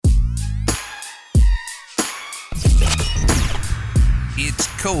It's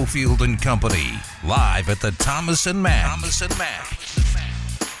Cofield and Company, live at the Thomas and Mack.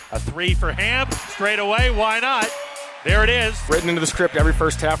 A three for Ham, straight away, why not? There it is. Written into the script every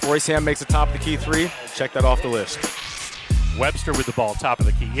first half, Royce Ham makes a top-of-the-key three. Check that off the list. Webster with the ball, top of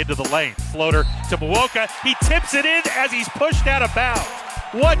the key, into the lane. Floater to Mwoka. He tips it in as he's pushed out of bounds.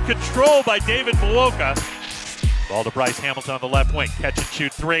 What control by David Mwoka. Ball to Bryce Hamilton on the left wing. Catch and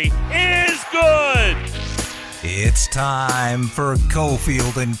shoot three is good. It's time for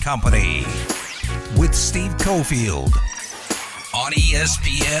Cofield and Company with Steve Cofield on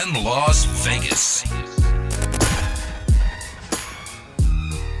ESPN Las Vegas.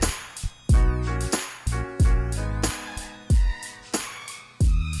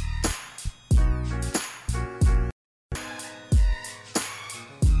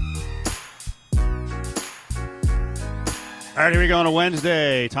 All right, here we go on a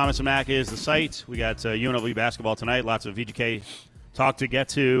Wednesday. Thomas and Mack is the site. We got UNLV basketball tonight. Lots of VGK talk to get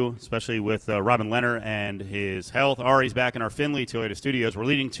to, especially with Robin Leonard and his health. Ari's back in our Findlay Toyota studios. We're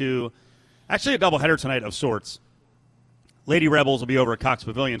leading to actually a doubleheader tonight of sorts. Lady Rebels will be over at Cox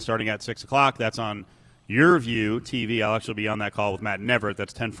Pavilion starting at 6 o'clock. That's on Your View TV. I'll actually be on that call with Matt and Everett.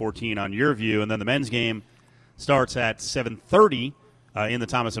 That's 10:14 on Your View. And then the men's game starts at 7:30 in the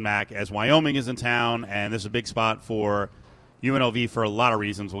Thomas and Mack as Wyoming is in town. And this is a big spot for UNLV for a lot of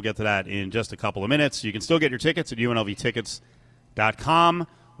reasons. We'll get to that in just a couple of minutes. You can still get your tickets at UNLVtickets.com.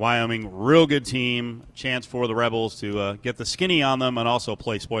 Wyoming, real good team. Chance for the Rebels to get the skinny on them and also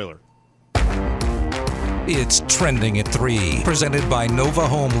play spoiler. It's Trending at 3, presented by Nova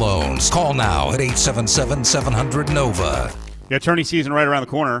Home Loans. Call now at 877-700-NOVA. Yeah, tourney season right around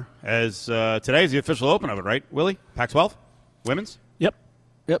the corner as today is the official open of it, right, Willie? Pac-12? Women's?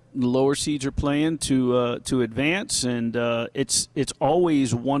 Yep, the lower seeds are playing to advance, and it's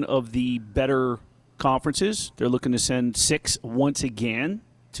always one of the better conferences. They're looking to send 6 once again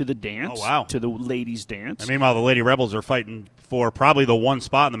to the dance. Oh, wow. To the ladies' dance. And meanwhile, the Lady Rebels are fighting for probably the one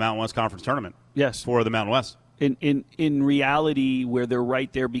spot in the Mountain West Conference tournament. Yes. For the Mountain West. In reality, where they're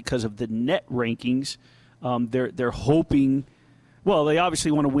right there because of the net rankings, they're hoping. Well, they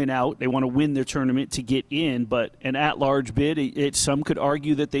obviously want to win out. They want to win their tournament to get in, but an at-large bid, some could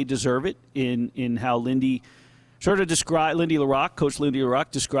argue that they deserve it in how Lindy LaRock, Coach Lindy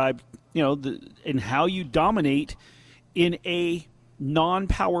LaRock described, in how you dominate in a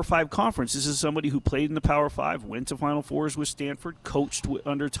non-Power 5 conference. This is somebody who played in the Power 5, went to Final Fours with Stanford, coached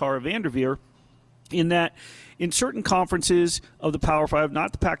under Tara Vanderveer. In that, in certain conferences of the Power 5,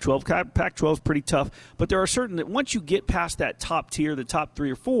 not the Pac-12, Pac-12 is pretty tough, but there are certain that once you get past that top tier, the top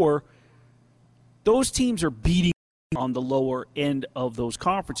 3 or 4, those teams are beating on the lower end of those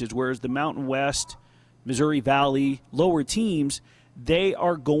conferences, whereas the Mountain West, Missouri Valley, lower teams, they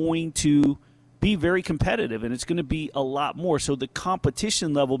are going to be very competitive, and it's going to be a lot more. So the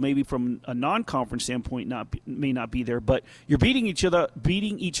competition level, maybe from a non-conference standpoint, may not be there, but you're beating each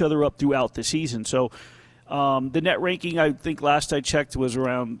other up throughout the season. So the net ranking, I think last I checked, was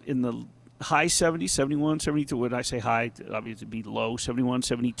around in the high 70s, 71, 72. When I say high, obviously it'd be low, 71,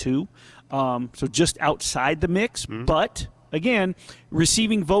 72. So just outside the mix, but again,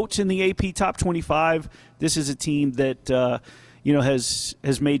 receiving votes in the AP Top 25. This is a team that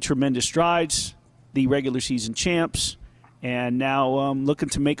has made tremendous strides, the regular season champs, and now looking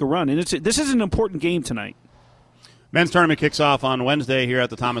to make a run. And this is an important game tonight. Men's tournament kicks off on Wednesday here at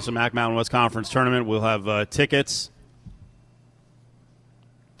the Thomas and Mack Mountain West Conference Tournament. We'll have tickets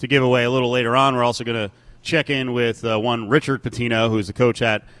to give away a little later on. We're also going to check in with one Richard Pitino, who's the coach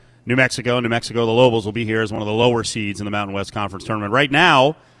at New Mexico. New Mexico, the Lobos will be here as one of the lower seeds in the Mountain West Conference Tournament. Right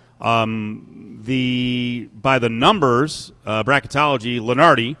now, by the numbers, bracketology,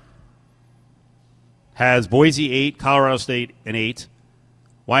 Lenardi has Boise 8, Colorado State an 8,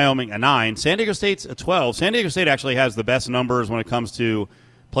 Wyoming a 9, San Diego State's a 12. San Diego State actually has the best numbers when it comes to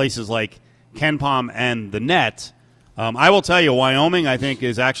places like KenPom and the net. I will tell you, Wyoming, I think,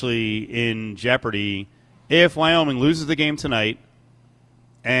 is actually in jeopardy if Wyoming loses the game tonight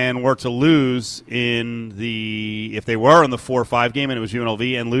and were to lose if they were in the 4-5 game and it was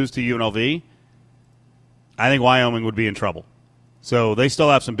UNLV and lose to UNLV, I think Wyoming would be in trouble. So they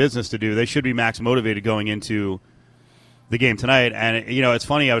still have some business to do. They should be max motivated going into the game tonight. And, it's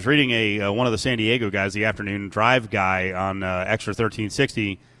funny. I was reading one of the San Diego guys, the afternoon drive guy on Extra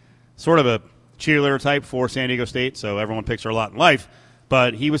 1360, sort of a cheerleader type for San Diego State, so everyone picks her a lot in life.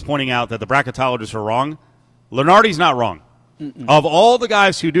 But he was pointing out that the bracketologists are wrong. Lenardi's not wrong. Of all the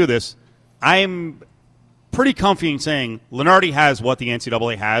guys who do this, I'm pretty comfy in saying Lenardi has what the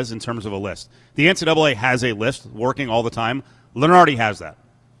NCAA has in terms of a list. The NCAA has a list working all the time. Lenardi has that.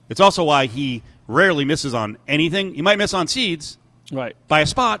 It's also why he rarely misses on anything. He might miss on seeds, Right. by a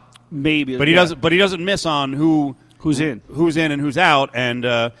spot. Maybe. But he doesn't miss on who's in and who's out.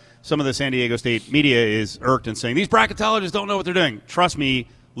 And some of the San Diego State media is irked and saying these bracketologists don't know what they're doing. Trust me,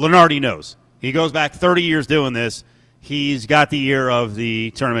 Lunardi knows. He goes back 30 years doing this. He's got the ear of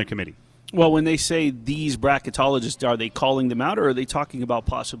the tournament committee. Well, when they say these bracketologists, are they calling them out, or are they talking about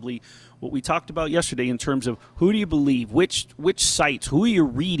possibly what we talked about yesterday in terms of who do you believe, which sites, who are you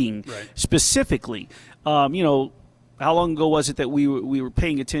reading specifically? How long ago was it that we were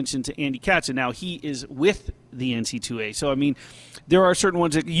paying attention to Andy Katz, and now he is with the NC2A? So, I mean, there are certain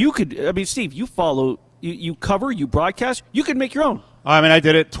ones that you could – I mean, Steve, you follow – you cover, you broadcast, you could make your own. I mean, I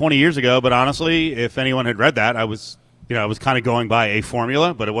did it 20 years ago, but honestly, if anyone had read that, I was kind of going by a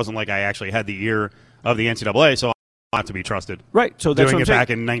formula, but it wasn't like I actually had the ear of the NCAA, so I'm not to be trusted. Right. So that's doing what it I'm back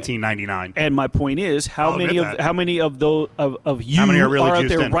in 1999. And my point is, how many of those of you are really out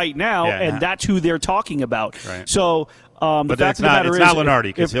juiced there in? right now, and that's who they're talking about. Right. So, but the fact it's of the matter it's is, not Lunardi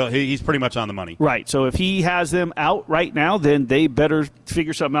because he's pretty much on the money. Right. So if he has them out right now, then they better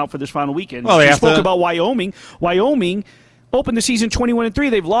figure something out for this final weekend. Well, you spoke about Wyoming. Wyoming opened the season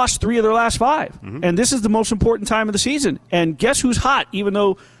 21-3. They've lost 3 of their last 5, and this is the most important time of the season. And guess who's hot? Even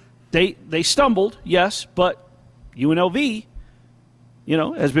though they stumbled, yes, but UNLV,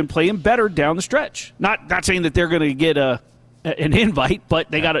 has been playing better down the stretch. Not saying that they're going to get an invite, but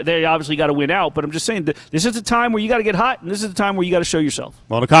they obviously got to win out. But I'm just saying that this is a time where you got to get hot, and this is a time where you got to show yourself.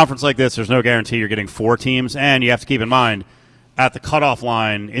 Well, in a conference like this, there's no guarantee you're getting 4 teams, and you have to keep in mind at the cutoff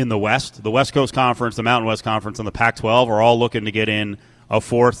line in the West, the West Coast Conference, the Mountain West Conference, and the Pac-12 are all looking to get in a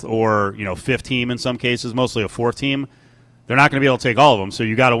 4th or 5th team in some cases, mostly a 4th team. They're not going to be able to take all of them, so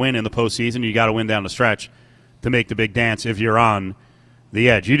you got to win in the postseason. You got to win down the stretch to make the big dance if you're on the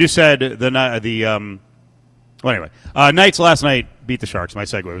edge. You just said Knights last night beat the Sharks. My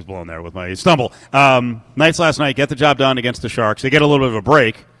segue was blown there with my stumble. Knights last night get the job done against the Sharks. They get a little bit of a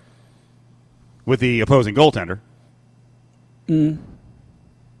break with the opposing goaltender.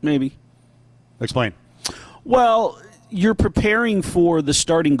 Maybe. Explain. Well, you're preparing for the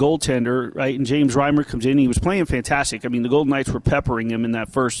starting goaltender, right? And James Reimer comes in. He was playing fantastic. I mean, the Golden Knights were peppering him in that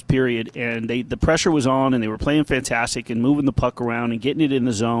first period, and the pressure was on, and they were playing fantastic and moving the puck around and getting it in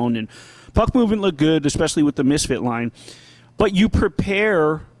the zone. And puck movement looked good, especially with the misfit line. But you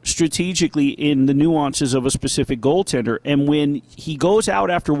prepare strategically in the nuances of a specific goaltender. And when he goes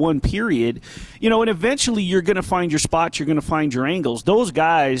out after one period, and eventually you're going to find your spots, you're going to find your angles. Those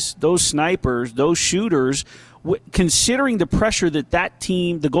guys, those snipers, those shooters, considering the pressure that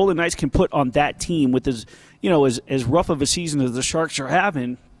team, the Golden Knights, can put on that team with as rough of a season as the Sharks are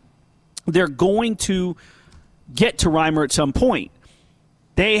having, they're going to get to Reimer at some point.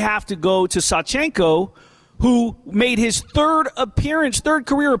 They have to go to Sachenko, who made his third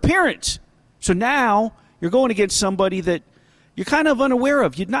career appearance. So now you're going against somebody that you're kind of unaware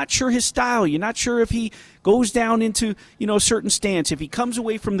of. You're not sure his style. You're not sure if he goes down into, a certain stance, if he comes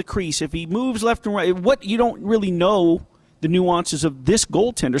away from the crease, if he moves left and right. What you don't really know the nuances of this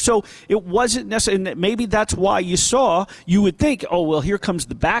goaltender. So it wasn't necessarily, and maybe that's why you would think, oh, well, here comes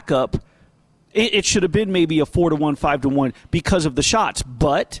the backup. It should have been maybe a 4-1, 5-1 because of the shots.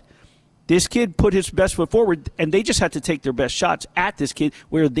 But this kid put his best foot forward, and they just had to take their best shots at this kid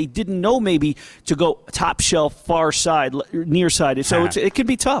where they didn't know maybe to go top shelf, far side, near side. So it can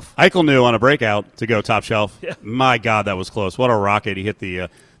be tough. Eichel knew on a breakout to go top shelf. Yeah. My God, that was close. What a rocket. He hit the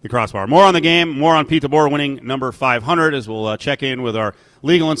crossbar. More on the game, more on Pete DeBoer winning number 500 as we'll check in with our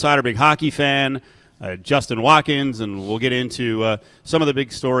legal insider, big hockey fan, Justin Watkins, and we'll get into some of the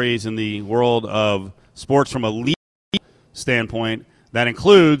big stories in the world of sports from a legal standpoint. That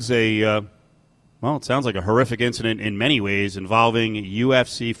includes it sounds like a horrific incident in many ways involving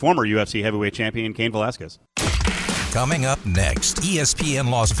former UFC heavyweight champion Cain Velasquez. Coming up next, ESPN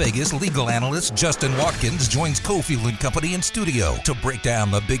Las Vegas legal analyst Justin Watkins joins Cofield and Company in studio to break down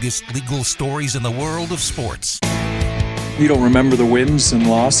the biggest legal stories in the world of sports. You don't remember the wins and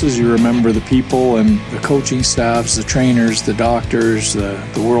losses, you remember the people and the coaching staffs, the trainers, the doctors, the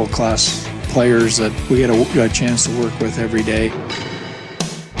world-class players that we get a chance to work with every day.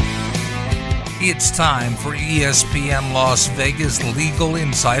 It's time for ESPN Las Vegas legal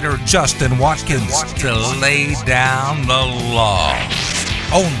insider Justin Watkins to lay down the law.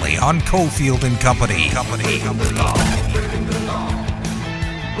 Only on Cofield and Company.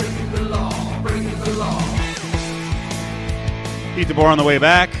 Pete DeBoer on the way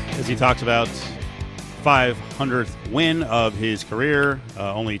back as he talks about 500th win of his career.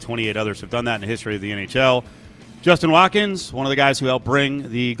 Only 28 others have done that in the history of the NHL. Justin Watkins, one of the guys who helped bring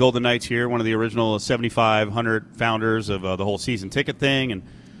the Golden Knights here, one of the original 7,500 founders of the whole season ticket thing, and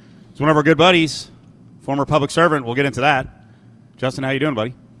he's one of our good buddies, former public servant. We'll get into that. Justin, how you doing,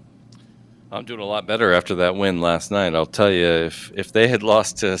 buddy? I'm doing a lot better after that win last night. I'll tell you, if they had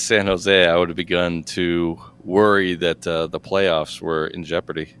lost to San Jose, I would have begun to worry that the playoffs were in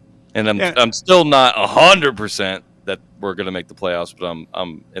jeopardy. And I'm still not 100% that we're going to make the playoffs, but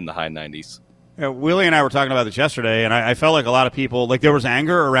I'm in the high 90s. Yeah, Willie and I were talking about this yesterday, and I felt like a lot of people, like there was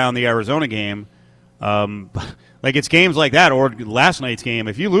anger around the Arizona game. Like it's games like that, or last night's game.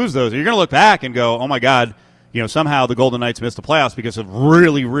 If you lose those, you're going to look back and go, oh my God, somehow the Golden Knights missed the playoffs because of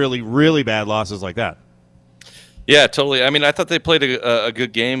really, really, really bad losses like that. Yeah, totally. I mean, I thought they played a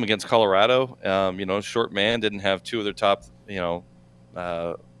good game against Colorado. Short man didn't have two of their top,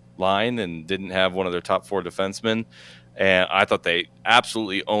 line and didn't have one of their top four defensemen. And I thought they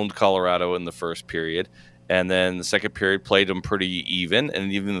absolutely owned Colorado in the first period. And then the second period played them pretty even.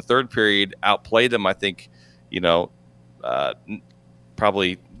 And even the third period outplayed them, I think,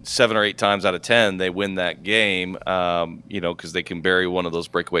 probably 7 or 8 times out of 10, they win that game, because they can bury one of those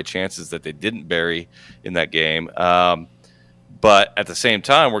breakaway chances that they didn't bury in that game. But at the same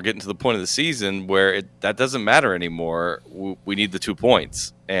time, we're getting to the point of the season where that doesn't matter anymore. We need the 2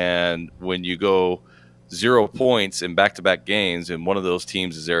 points. And when you go 0 points in back-to-back games, and one of those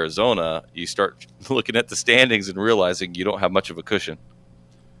teams is Arizona, you start looking at the standings and realizing you don't have much of a cushion.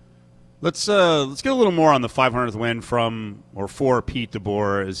 Let's get a little more on the 500th win for Pete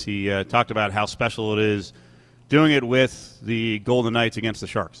DeBoer as he talked about how special it is doing it with the Golden Knights against the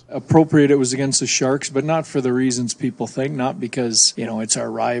Sharks. Appropriate it was against the Sharks, but not for the reasons people think, not because, it's our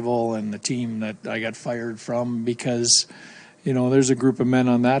rival and the team that I got fired from, because, there's a group of men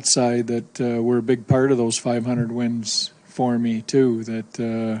on that side that were a big part of those 500 wins for me too,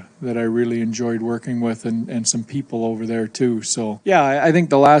 that I really enjoyed working with, and some people over there too. So yeah, I think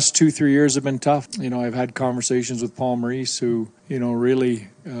the last 2-3 years have been tough. I've had conversations with Paul Maurice, who really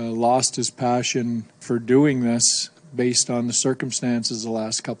lost his passion for doing this based on the circumstances the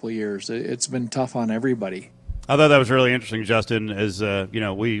last couple of years. It's been tough on everybody. I thought that was really interesting, Justin, as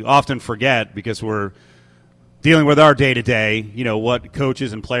we often forget because we're dealing with our day-to-day, what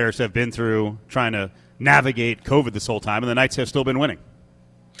coaches and players have been through trying to navigate COVID this whole time, and the Knights have still been winning.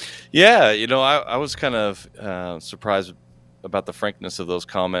 Yeah, I was kind of surprised about the frankness of those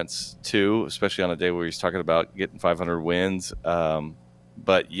comments too, especially on a day where he's talking about getting 500 wins.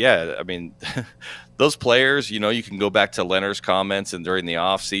 But yeah, I mean, those players, you can go back to Leonard's comments and during the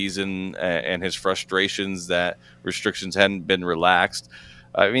off season and his frustrations that restrictions hadn't been relaxed.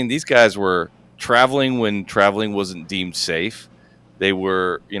 I mean, these guys were traveling when traveling wasn't deemed safe. They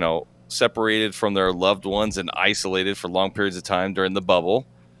were, separated from their loved ones and isolated for long periods of time during the bubble.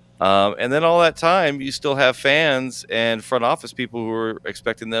 And then all that time, you still have fans and front office people who are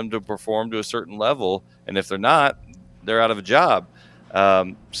expecting them to perform to a certain level. And if they're not, they're out of a job.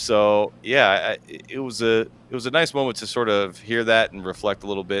 So yeah, it was a nice moment to sort of hear that and reflect a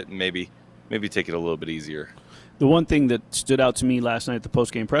little bit and maybe take it a little bit easier. The one thing that stood out to me last night at the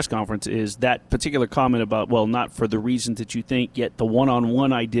post-game press conference is that particular comment about, well, not for the reasons that you think, yet the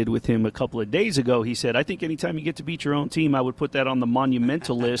one-on-one I did with him a couple of days ago, he said, I think anytime you get to beat your own team, I would put that on the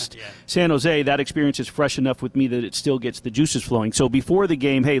monumental list. Yeah. San Jose, that experience is fresh enough with me that it still gets the juices flowing. So before the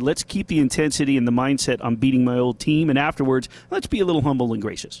game, hey, let's keep the intensity and the mindset on beating my old team, and afterwards, let's be a little humble and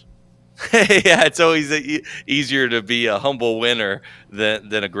gracious. Yeah, it's always easier to be a humble winner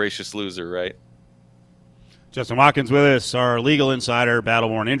than a gracious loser, right? Justin Watkins with us, our legal insider,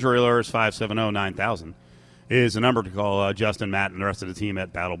 Battleborn Injury Lawyers, 570-9000 is the number to call Justin, Matt, and the rest of the team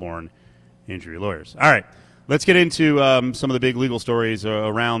at Battleborn Injury Lawyers. All right, let's get into some of the big legal stories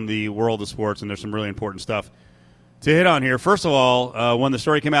around the world of sports, and there's some really important stuff to hit on here. First of all, when the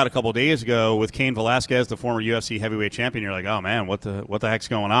story came out a couple of days ago with Cain Velasquez, the former UFC heavyweight champion, you're like, oh, man, what the heck's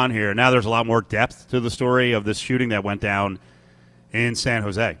going on here? Now there's a lot more depth to the story of this shooting that went down in San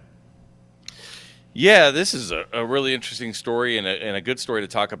Jose. Yeah, this is a really interesting story and a good story to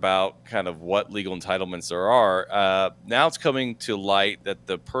talk about kind of what legal entitlements there are. Now it's coming to light that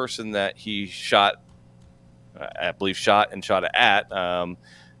the person that he shot at,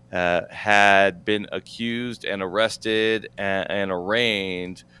 had been accused and arrested and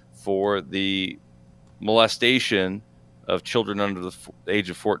arraigned for the molestation of children under the age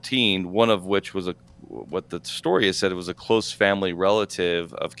of 14, one of which was what the story has said, it was a close family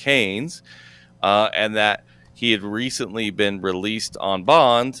relative of Cain's. And that he had recently been released on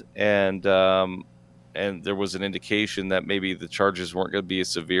bond, and there was an indication that maybe the charges weren't going to be as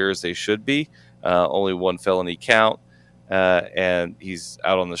severe as they should be. Only one felony count, and he's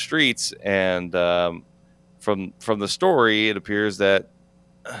out on the streets. And from the story, it appears that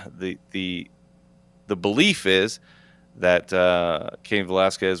the belief is that Cain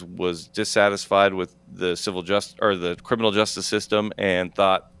Velasquez was dissatisfied with the the criminal justice system and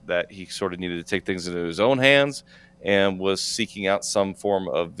thought that he sort of needed to take things into his own hands and was seeking out some form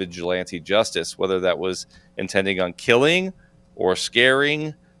of vigilante justice, whether that was intending on killing or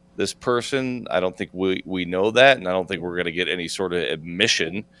scaring this person. I don't think we know that, and I don't think we're going to get any sort of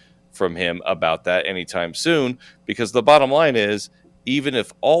admission from him about that anytime soon, because the bottom line is, even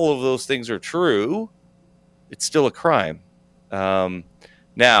if all of those things are true, it's still a crime.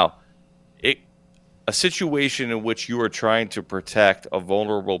 Now, a situation in which you are trying to protect a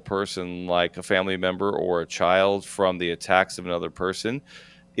vulnerable person like a family member or a child from the attacks of another person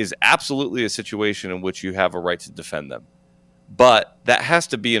is absolutely a situation in which you have a right to defend them. But that has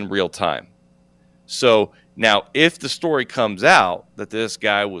to be in real time. So now, if the story comes out that this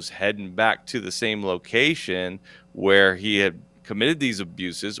guy was heading back to the same location where he had committed these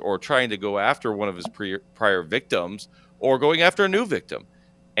abuses, or trying to go after one of his prior victims, or going after a new victim,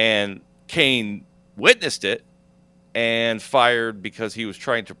 and Cain witnessed it and fired because he was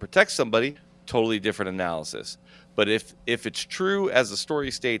trying to protect somebody, totally different analysis. But if it's true, as the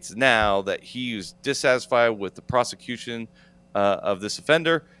story states now, that he was dissatisfied with the prosecution of this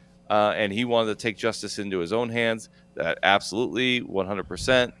offender, and he wanted to take justice into his own hands, that absolutely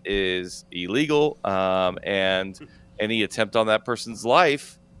 100% is illegal, and any attempt on that person's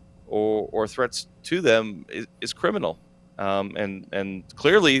life or threats to them is criminal. And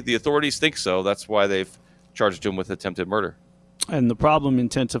clearly the authorities think so. That's why they've charged him with attempted murder. And the problem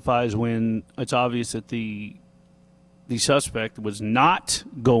intensifies when it's obvious that the suspect was not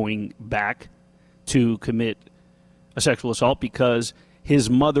going back to commit a sexual assault, because his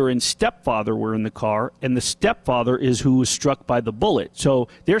mother and stepfather were in the car, and the stepfather is who was struck by the bullet. So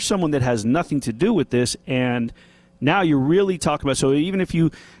there's someone that has nothing to do with this, and now you're really talking about, so even if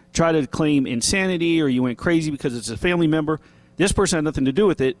you try to claim insanity or you went crazy because it's a family member, this person had nothing to do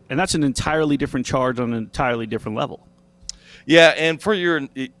with it, and that's an entirely different charge on an entirely different level. Yeah, and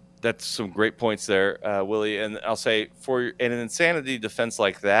that's some great points there, Willie. And I'll say, in an insanity defense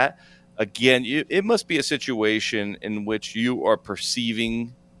like that, again, it must be a situation in which you are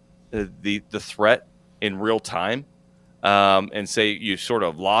perceiving the threat in real time, and say you sort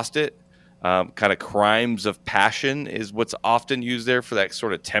of lost it. Kind of crimes of passion is what's often used there for that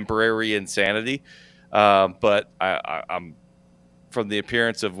sort of temporary insanity. But I'm from the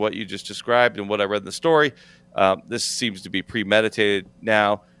appearance of what you just described and what I read in the story, this seems to be premeditated.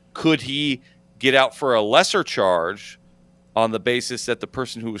 Now, could he get out for a lesser charge on the basis that the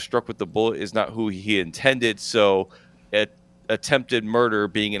person who was struck with the bullet is not who he intended? So attempted murder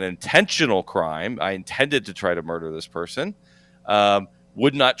being an intentional crime, I intended to try to murder this person,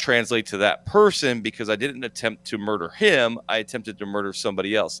 would not translate to that person because I didn't attempt to murder him. I attempted to murder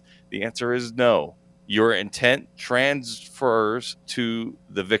somebody else. The answer is no. Your intent transfers to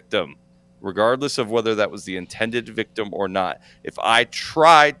the victim, regardless of whether that was the intended victim or not. If I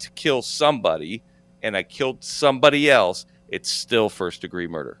tried to kill somebody and I killed somebody else, it's still first-degree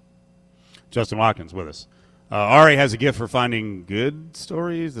murder. Justin Watkins with us. Ari has a gift for finding good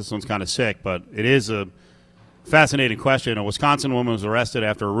stories. This one's kind of sick, but it is a fascinating question. A Wisconsin woman was arrested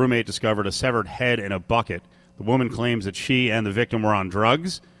after a roommate discovered a severed head in a bucket. The woman claims that she and the victim were on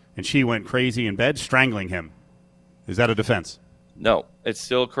drugs, and she went crazy in bed, strangling him. Is that a defense? No, it's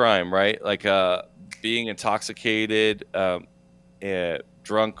still a crime, right? Like being intoxicated,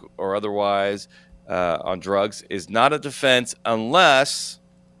 drunk or otherwise on drugs is not a defense unless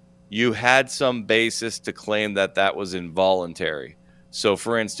you had some basis to claim that that was involuntary. So,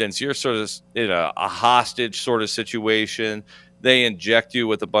 for instance, you're sort of in a hostage sort of situation. They inject you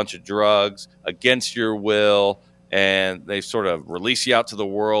with a bunch of drugs against your will, and they sort of release you out to the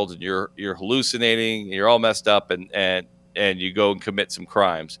world, and you're hallucinating, and you're all messed up, and you go and commit some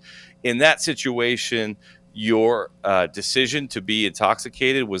crimes. In that situation, your decision to be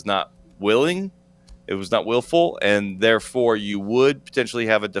intoxicated was not willing. It was not willful, and therefore you would potentially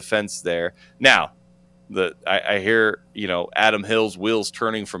have a defense there. Now, I hear, Adam Hill's wheels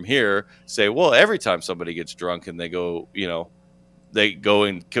turning from here, say, well, every time somebody gets drunk and they go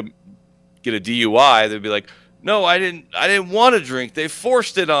and get a DUI, they'd be like, no, I didn't want to drink. They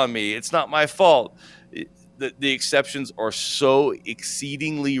forced it on me. It's not my fault. The exceptions are so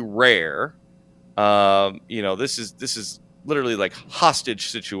exceedingly rare. This is literally like hostage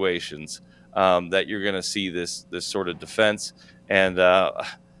situations that you're going to see this sort of defense. And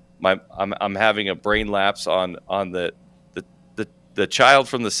I'm having a brain lapse on the child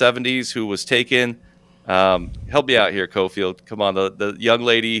from the 70s who was taken Help me out here, Cofield. Come on, the young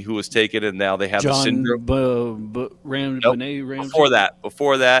lady who was taken, and now they have the syndrome.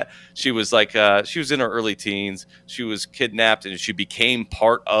 Before that, she was like she was in her early teens. She was kidnapped, and she became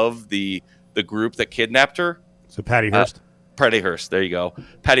part of the group that kidnapped her. So Patty Hearst. Patty Hearst. There you go,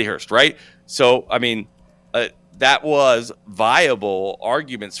 Patty Hearst. Right. So I mean, that was viable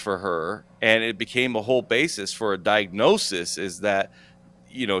arguments for her, and it became a whole basis for a diagnosis. Is that,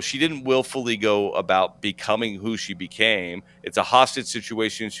 she didn't willfully go about becoming who she became. It's a hostage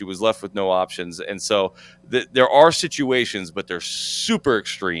situation. She was left with no options. And so there are situations, but they're super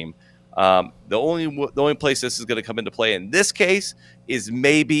extreme. The only place this is going to come into play in this case is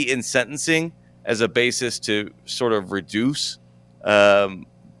maybe in sentencing as a basis to sort of reduce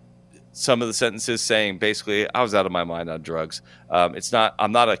some of the sentences, saying basically, I was out of my mind on drugs.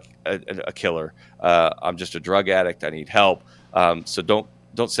 I'm not a killer. I'm just a drug addict. I need help. So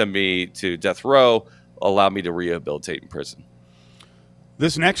don't send me to death row. Allow me to rehabilitate in prison.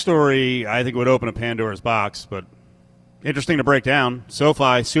 This next story, I think, would open a Pandora's box, but interesting to break down.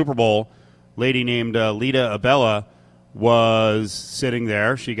 SoFi Super Bowl, lady named Lita Abella was sitting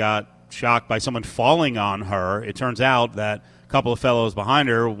there. She got shocked by someone falling on her. It turns out that a couple of fellows behind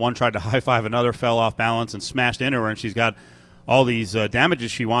her, one tried to high-five another, fell off balance and smashed into her, and she's got all these damages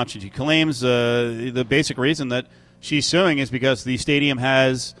she wants. She claims the basic reason that she's suing is because the stadium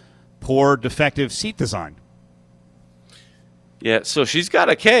has poor, defective seat design. Yeah, so she's got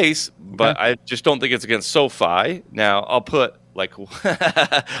a case, but I just don't think it's against SoFi. Now, I'll put,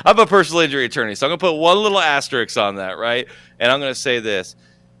 I'm a personal injury attorney, so I'm going to put one little asterisk on that, right? And I'm going to say this.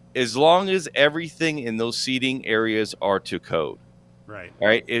 As long as everything in those seating areas are to code. Right. All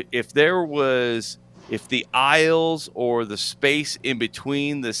right. If the aisles or the space in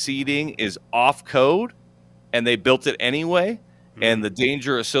between the seating is off code, and they built it anyway, and the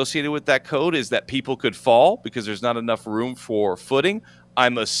danger associated with that code is that people could fall because there's not enough room for footing,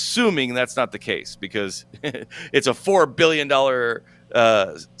 I'm assuming that's not the case, because it's a $4 billion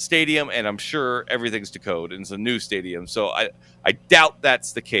stadium, and I'm sure everything's to code, and it's a new stadium. So I doubt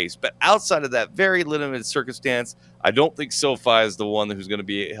that's the case. But outside of that very limited circumstance, I don't think SoFi is the one who's going to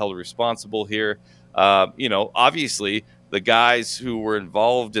be held responsible here. Obviously, the guys who were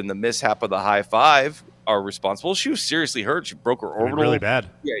involved in the mishap of the high five are responsible. She was seriously hurt. She broke her orbital. Really bad.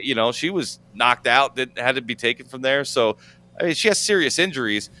 Yeah, she was knocked out, had to be taken from there. So, I mean, she has serious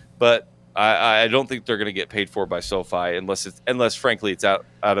injuries, but I don't think they're going to get paid for by SoFi unless frankly it's out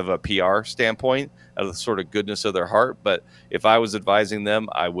of a PR standpoint, out of the sort of goodness of their heart. But if I was advising them,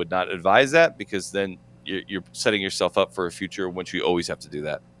 I would not advise that, because then you're setting yourself up for a future in which you always have to do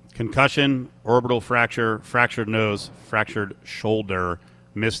that. Concussion, orbital fracture, fractured nose, fractured shoulder.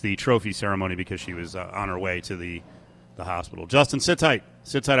 Missed the trophy ceremony because she was on her way to the hospital. Justin, sit tight.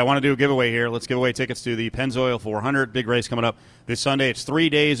 Sit tight. I want to do a giveaway here. Let's give away tickets to the Pennzoil 400. Big race coming up this Sunday. It's 3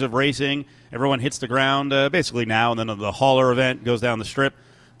 days of racing. Everyone hits the ground basically now, and then the hauler event goes down the strip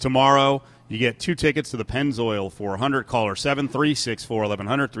tomorrow. You get 2 tickets to the Pennzoil 400. Caller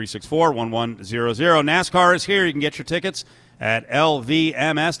 7-364-1100, 364-1100. NASCAR is here. You can get your tickets at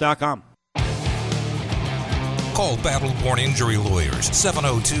lvms.com. Call Battle-Born Injury Lawyers,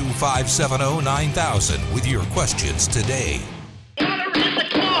 702-570-9000 with your questions today.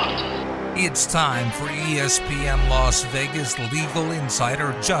 It's time for ESPN Las Vegas legal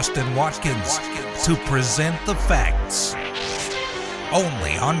insider Justin Watkins to present the facts.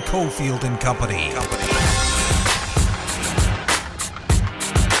 Only on Cofield and Company.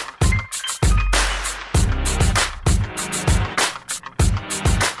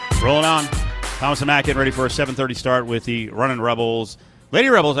 Rolling on. Thomas and Matt getting ready for a 7:30 start with the Running Rebels. Lady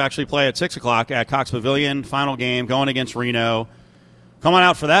Rebels actually play at 6 o'clock at Cox Pavilion. Final game going against Reno. Come on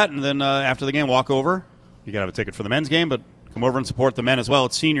out for that, and then after the game, walk over. You got to have a ticket for the men's game, but come over and support the men as well.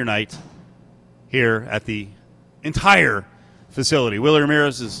 It's senior night here at the entire facility. Willie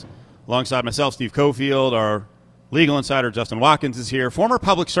Ramirez is alongside myself, Steve Cofield. Our legal insider, Justin Watkins, is here. Former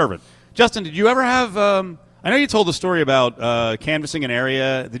public servant. Justin, did you ever have I know you told the story about canvassing an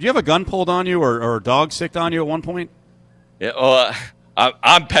area. Did you have a gun pulled on you or a dog sicked on you at one point? Yeah, well,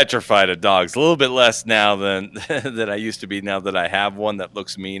 I'm petrified of dogs. A little bit less now than I used to be, now that I have one that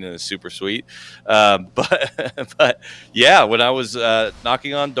looks mean and is super sweet. But yeah, when I was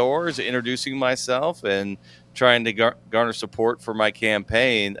knocking on doors, introducing myself, and trying to garner support for my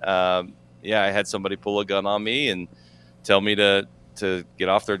campaign, I had somebody pull a gun on me and tell me to get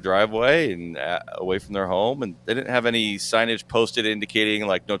off their driveway and away from their home. And they didn't have any signage posted indicating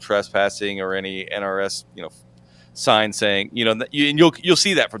like no trespassing or any NRS, sign saying, and you'll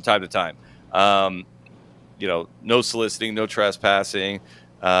see that from time to time. No soliciting, no trespassing.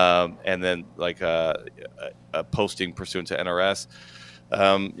 and then like a posting pursuant to NRS.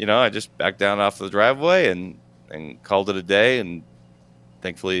 I just backed down off the driveway and called it a day, and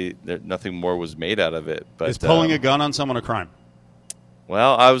thankfully nothing more was made out of it. But is pulling a gun on someone a crime?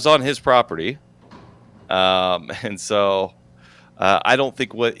 Well, I was on his property, and so I don't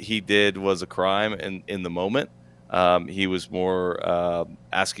think what he did was a crime in the moment. He was more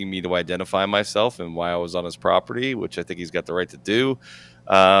asking me to identify myself and why I was on his property, which I think he's got the right to do.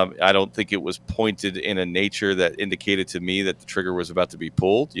 I don't think it was pointed in a nature that indicated to me that the trigger was about to be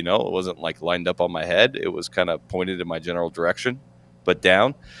pulled. It wasn't like lined up on my head. It was kind of pointed in my general direction, but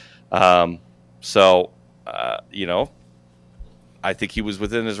down. I think he was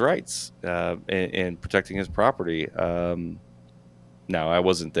within his rights in protecting his property. Now, I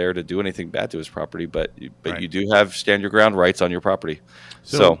wasn't there to do anything bad to his property, but Right. You do have stand your ground rights on your property.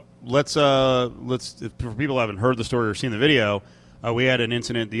 So let's if for people who haven't heard the story or seen the video, we had an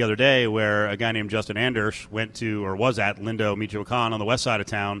incident the other day where a guy named Justin Anders was at Lindo Michoacan on the west side of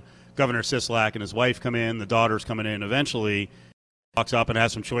town. Governor Sisolak and his wife come in. The daughter's coming in eventually. Walks up and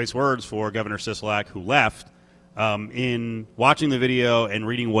has some choice words for Governor Sisolak, who left. In watching the video and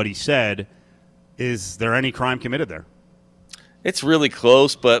reading what he said, is there any crime committed there? It's really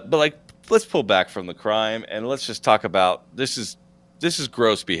close, but like, let's pull back from the crime and let's just talk about this is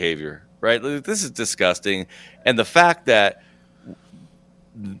gross behavior, right? This is disgusting, and the fact that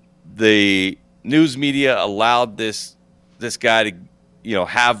the news media allowed this guy to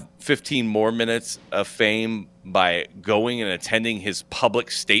have 15 more minutes of fame by going and attending his public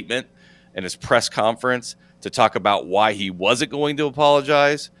statement and his press conference to talk about why he wasn't going to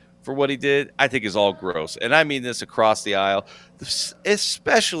apologize for what he did, I think is all gross. And I mean this across the aisle,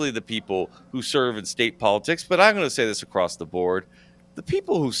 especially the people who serve in state politics, but I'm going to say this across the board. The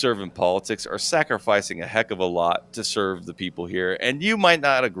people who serve in politics are sacrificing a heck of a lot to serve the people here, and you might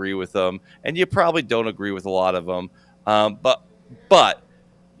not agree with them, and you probably don't agree with a lot of them, but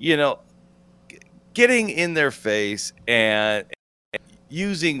getting in their face and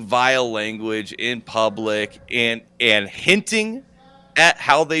using vile language in public and hinting at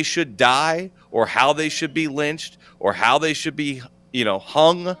how they should die or how they should be lynched or how they should be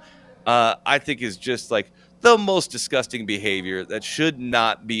hung, I think is just like the most disgusting behavior that should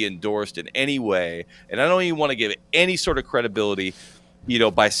not be endorsed in any way. And I don't even want to give it any sort of credibility,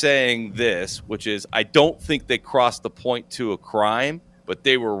 by saying this, which is I don't think they crossed the point to a crime, but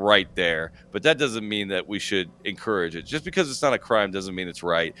they were right there. But that doesn't mean that we should encourage it. Just because it's not a crime doesn't mean it's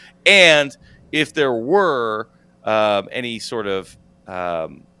right. And if there were any sort of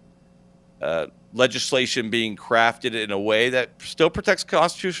legislation being crafted in a way that still protects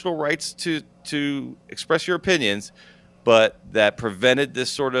constitutional rights to express your opinions, but that prevented this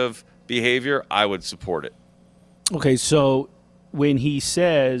sort of behavior, I would support it. Okay, so when he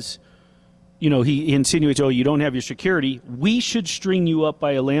says, he insinuates, you don't have your security, we should string you up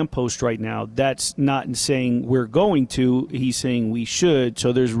by a lamppost right now. That's not in saying we're going to. He's saying we should.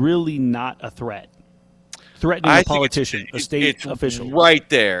 So there's really not a threat. Threatening a politician, a state official. Right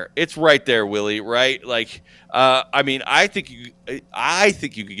there. It's right there, Willie, right? Like, I think you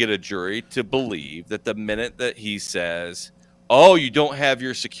could get a jury to believe that the minute that he says, "Oh, you don't have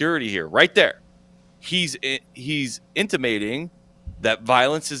your security here," right there, he's intimating that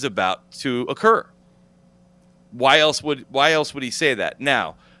violence is about to occur. Why else would he say that?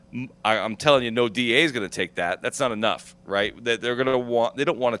 Now, I'm telling you, no DA is going to take that. That's not enough, right? That they don't want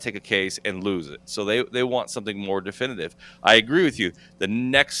to take a case and lose it. So they want something more definitive. I agree with you. The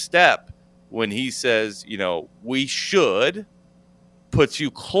next step, when he says, we should, puts you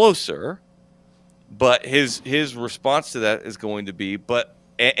closer. But his response to that is going to be,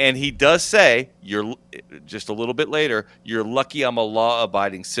 and he does say, you're just a little bit later, you're lucky I'm a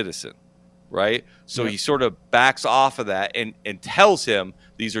law-abiding citizen, right? So he sort of backs off of that and tells him,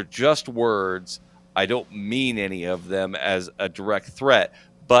 these are just words. I don't mean any of them as a direct threat.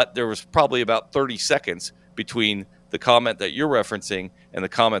 But there was probably about 30 seconds between the comment that you're referencing and the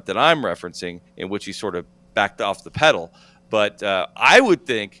comment that I'm referencing in which he sort of backed off the pedal. But I would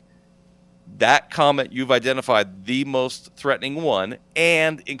think that comment, you've identified the most threatening one,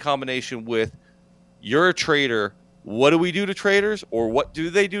 and in combination with you're a traitor, what do we do to traitors? Or what do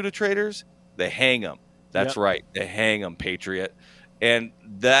they do to traitors? They hang them. That's right. They hang them, Patriot. And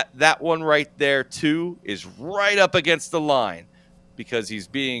that one right there, too, is right up against the line because he's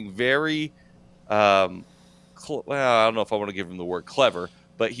being very, I don't know if I want to give him the word clever,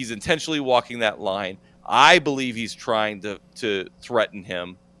 but he's intentionally walking that line. I believe he's trying to threaten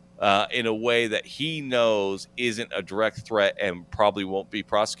him in a way that he knows isn't a direct threat and probably won't be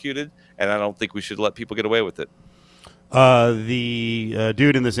prosecuted. And I don't think we should let people get away with it. The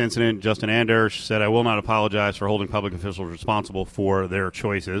dude in this incident, Justin Anders, said, "I will not apologize for holding public officials responsible for their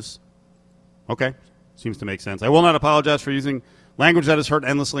choices." Okay, seems to make sense. "I will not apologize for using language that is heard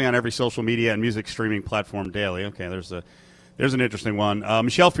endlessly on every social media and music streaming platform daily." Okay, there's an interesting one.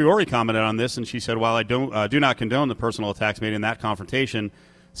 Michelle Fiore commented on this, and she said, "While I do not condone the personal attacks made in that confrontation,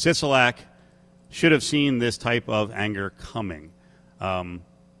 Sisolak should have seen this type of anger coming." Do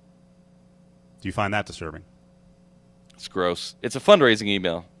you find that disturbing? It's gross. It's a fundraising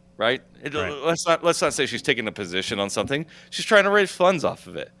email, right? Right. Let's not say she's taking a position on something. She's trying to raise funds off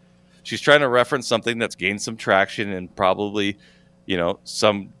of it. She's trying to reference something that's gained some traction and probably,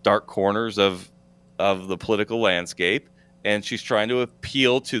 some dark corners of the political landscape, and she's trying to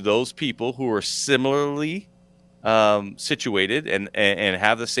appeal to those people who are similarly situated and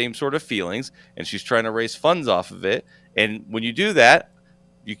have the same sort of feelings, and she's trying to raise funds off of it. And when you do that,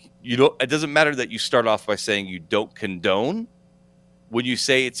 you don't. It doesn't matter that you start off by saying you don't condone. When you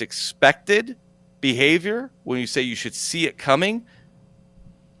say it's expected behavior, when you say you should see it coming,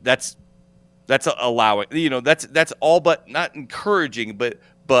 that's allowing. That's all but not encouraging, but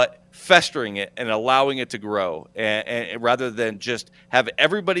festering it and allowing it to grow, and rather than just have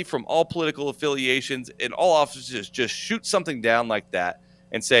everybody from all political affiliations and all offices just shoot something down like that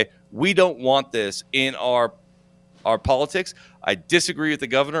and say we don't want this in our politics. I disagree with the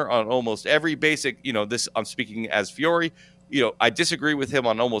governor on almost every basic, this I'm speaking as Fiore, I disagree with him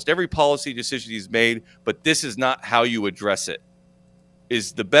on almost every policy decision he's made, but this is not how you address it,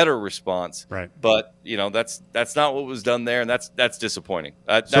 is the better response. Right. But, that's not what was done there, and that's disappointing.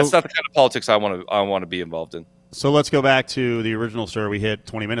 That's not the kind of politics I want to be involved in. So let's go back to the original story we hit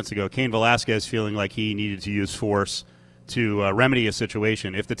 20 minutes ago. Cain Velasquez feeling like he needed to use force to remedy a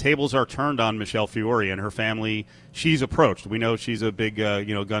situation. If the tables are turned on Michelle Fiore and her family, she's approached. We know she's a big,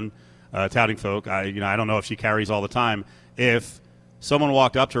 gun touting folk. I don't know if she carries all the time. If someone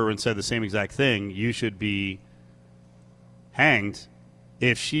walked up to her and said the same exact thing, you should be hanged.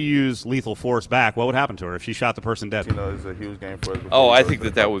 If she used lethal force back, what would happen to her if she shot the person dead? It's a huge game for us. I think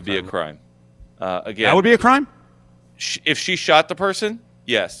that would be a crime. Again, that would be a crime? If she shot the person,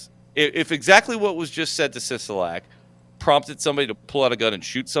 yes. If exactly what was just said to Sisolak prompted somebody to pull out a gun and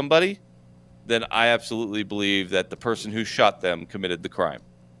shoot somebody, then I absolutely believe that the person who shot them committed the crime.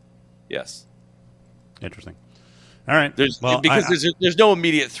 Yes. Interesting. All right. There's no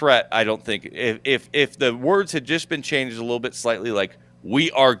immediate threat, I don't think. If the words had just been changed a little bit slightly, like, we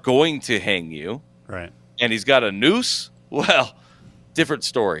are going to hang you, right, and he's got a noose, well, different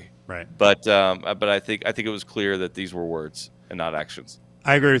story. Right. But I think it was clear that these were words and not actions.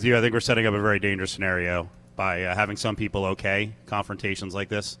 I agree with you. I think we're setting up a very dangerous scenario by having some people okay confrontations like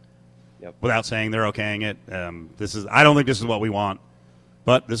this, without saying they're okaying it. I don't think this is what we want,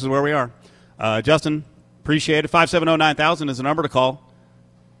 but this is where we are. Justin, appreciate it. 570-9000 is the number to call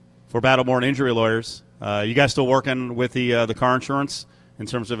for Battleborn Injury Lawyers. You guys still working with the car insurance in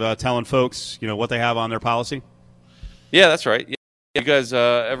terms of telling folks what they have on their policy? Yeah, that's right. Yeah. You guys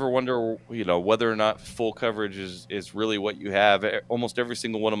ever wonder, whether or not full coverage is really what you have? Almost every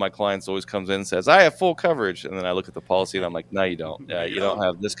single one of my clients always comes in and says, "I have full coverage," and then I look at the policy and I'm like, "No, you don't. You don't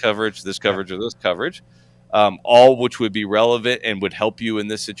have this coverage, or this coverage." All which would be relevant and would help you in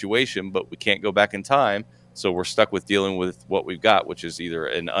this situation, but we can't go back in time, so we're stuck with dealing with what we've got, which is either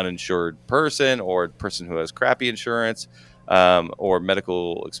an uninsured person or a person who has crappy insurance, or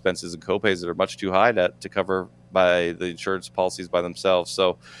medical expenses and copays that are much too high to cover by the insurance policies by themselves.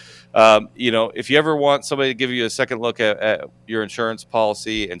 So, if you ever want somebody to give you a second look at your insurance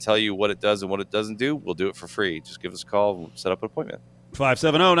policy and tell you what it does and what it doesn't do, we'll do it for free. Just give us a call. We'll set up an appointment.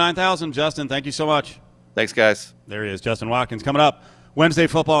 570-9000. Justin, thank you so much. Thanks, guys. There he is, Justin Watkins. Coming up, Wednesday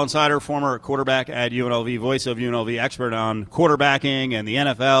Football Insider, former quarterback at UNLV, voice of UNLV, expert on quarterbacking and the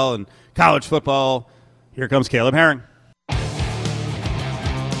NFL and college football. Here comes Caleb Herring.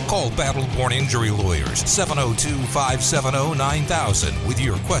 Call Battleborn Injury Lawyers, 702-570-9000 with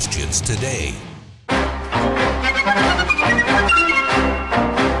your questions today.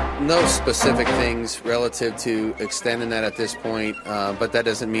 No specific things relative to extending that at this point, but that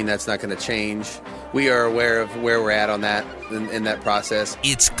doesn't mean that's not going to change. We are aware of where we're at on that in that process.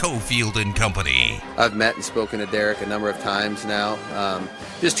 It's Cofield and Company. I've met and spoken to Derek a number of times now,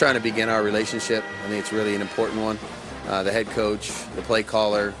 just trying to begin our relationship. I think it's really an important one. The head coach, the play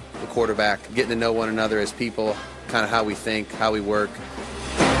caller, the quarterback, getting to know one another as people, kind of how we think, how we work.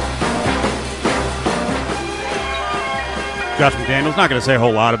 Josh McDaniels not going to say a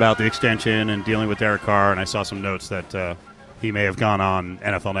whole lot about the extension and dealing with Derek Carr, and I saw some notes that he may have gone on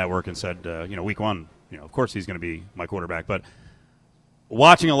NFL Network and said, week one, of course he's going to be my quarterback. But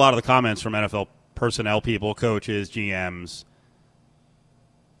watching a lot of the comments from NFL personnel people, coaches, GMs,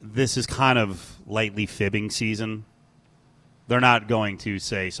 this is kind of lightly fibbing season. They're not going to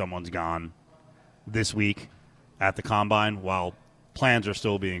say someone's gone this week at the Combine while plans are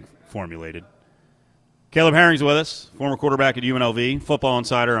still being formulated. Caleb Herring's with us, former quarterback at UNLV, Football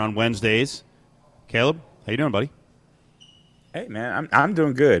Insider on Wednesdays. Caleb, how you doing, buddy? Hey man, I'm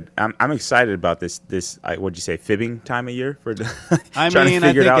doing good. I'm excited about this what'd you say, fibbing time of year for I trying mean, to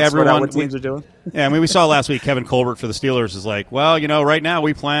figure I think out everyone what teams are doing. Yeah, I mean, we saw last week Kevin Colbert for the Steelers is like, well, right now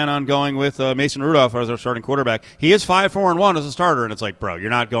we plan on going with Mason Rudolph as our starting quarterback. He is 5-4-1 as a starter, and it's like, bro, you're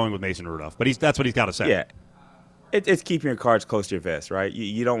not going with Mason Rudolph, but that's what he's got to say. Yeah, it's keeping your cards close to your vest, right?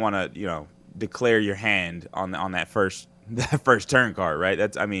 You don't want to declare your hand on that first turn card, right?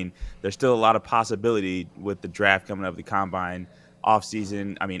 There's still a lot of possibility with the draft coming up, the Combine,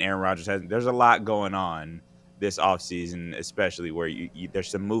 offseason. I mean, Aaron Rodgers there's a lot going on this offseason, especially where there's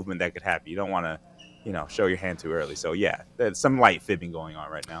some movement that could happen. You don't want to, show your hand too early. So, yeah, there's some light fibbing going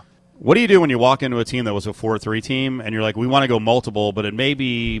on right now. What do you do when you walk into a team that was a 4-3 team and you're like, we want to go multiple, but it may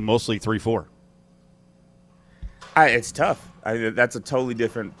be mostly 3-4? It's tough. That's a totally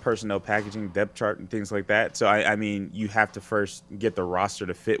different personnel packaging, depth chart, and things like that. So, you have to first get the roster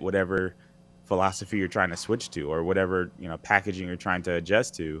to fit whatever philosophy you're trying to switch to or whatever, packaging you're trying to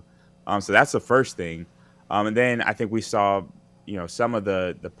adjust to. So that's the first thing. And then I think we saw, some of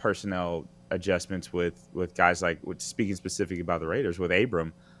the personnel adjustments with guys like, speaking specifically about the Raiders, with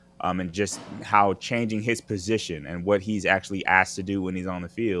Abram, and just how changing his position and what he's actually asked to do when he's on the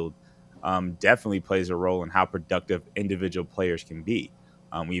field definitely plays a role in how productive individual players can be.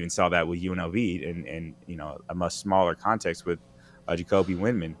 We even saw that with UNLV in a much smaller context with Jacoby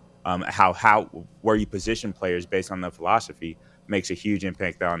Windman. How where you position players based on the philosophy makes a huge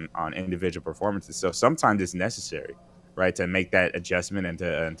impact on individual performances. So sometimes it's necessary, right, to make that adjustment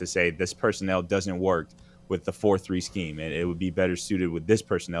and to say this personnel doesn't work with the 4-3 scheme, and it would be better suited with this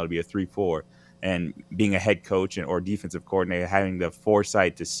personnel to be a 3-4. And being a head coach or defensive coordinator, having the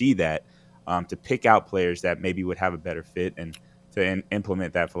foresight to see that, to pick out players that maybe would have a better fit and to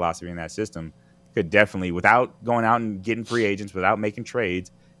implement that philosophy in that system could definitely, without going out and getting free agents, without making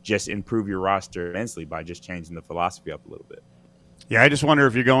trades, just improve your roster immensely by just changing the philosophy up a little bit. Yeah, I just wonder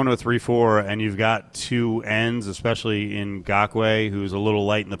if you're going to a 3-4 and you've got two ends, especially in Ngakoue, who's a little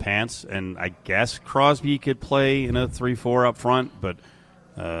light in the pants, and I guess Crosby could play in a 3-4 up front, but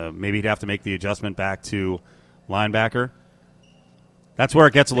maybe he'd have to make the adjustment back to linebacker. That's where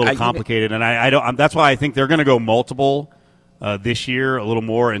it gets a little complicated, and I don't. That's why I think they're going to go multiple this year, a little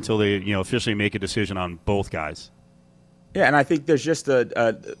more until they officially make a decision on both guys. Yeah, and I think there's just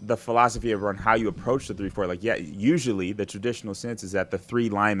the philosophy around how you approach the 3-4. Like, yeah, usually the traditional sense is that the three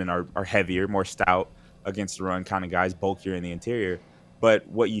linemen are heavier, more stout against the run kind of guys, bulkier in the interior. But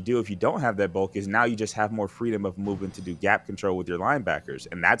what you do if you don't have that bulk is now you just have more freedom of movement to do gap control with your linebackers,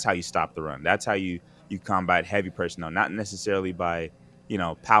 and that's how you stop the run. That's how you combat heavy personnel, not necessarily by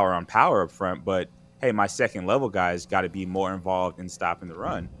power on power up front, but hey, my second level guys got to be more involved in stopping the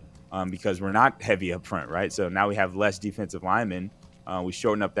run. Because we're not heavy up front, right? So now we have less defensive linemen. We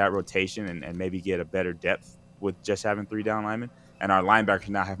shorten up that rotation and maybe get a better depth with just having 3 down linemen. And our linebackers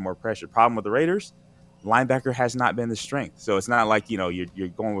now have more pressure. Problem with the Raiders, linebacker has not been the strength. So it's not like, you're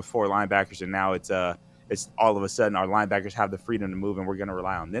going with 4 linebackers and now it's all of a sudden our linebackers have the freedom to move and we're going to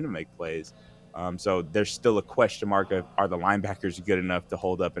rely on them to make plays. So there's still a question mark of, are the linebackers good enough to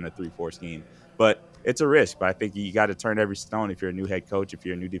hold up in a 3-4 scheme? But it's a risk, but I think you got to turn every stone if you're a new head coach, if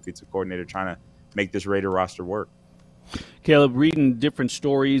you're a new defensive coordinator trying to make this Raider roster work. Caleb, reading different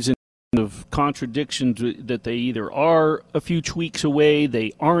stories and of contradictions that they either are a few tweaks away,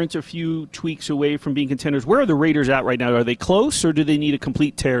 they aren't a few tweaks away from being contenders. Where are the Raiders at right now? Are they close, or do they need a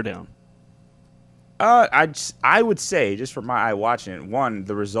complete teardown? I would say, just from my eye watching it, one,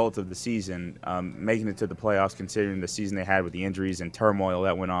 the result of the season, making it to the playoffs, considering the season they had with the injuries and turmoil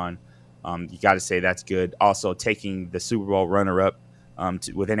that went on. You got to say that's good. Also, taking the Super Bowl runner-up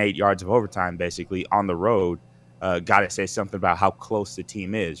within 8 yards of overtime, basically, on the road, got to say something about how close the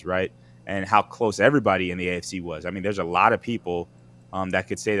team is, right? And how close everybody in the AFC was. I mean, there's a lot of people that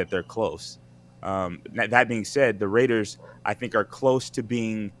could say that they're close. That being said, the Raiders, I think, are close to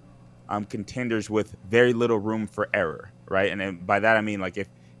being contenders with very little room for error, right? And then by that, I mean, like, if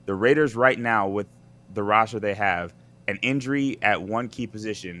the Raiders right now, with the roster they have, an injury at one key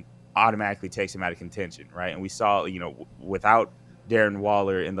position automatically takes him out of contention, right? And we saw, without Darren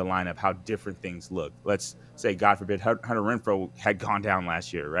Waller in the lineup, how different things look. Let's say, God forbid, Hunter Renfrow had gone down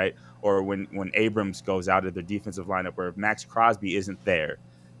last year, right? Or when Abrams goes out of their defensive lineup, or if Max Crosby isn't there,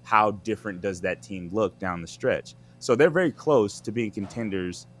 how different does that team look down the stretch? So they're very close to being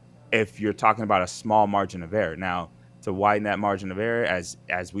contenders if you're talking about a small margin of error. Now, to widen that margin of error,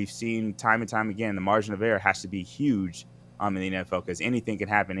 as we've seen time and time again, the margin of error has to be huge in the NFL because anything can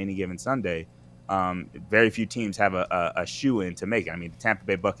happen any given Sunday. Very few teams have a shoe-in to make it. I mean, the Tampa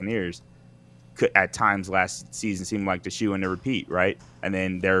Bay Buccaneers could, at times last season, seem like the shoe-in to repeat, right? And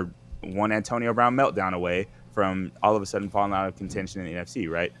then they're one Antonio Brown meltdown away from all of a sudden falling out of contention in the NFC,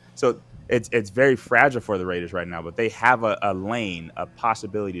 right? So it's very fragile for the Raiders right now, but they have a lane, a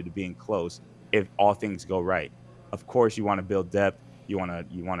possibility to being close if all things go right. Of course, you want to build depth. You want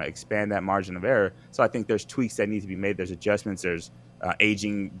to expand that margin of error. So I think there's tweaks that need to be made. There's adjustments. There's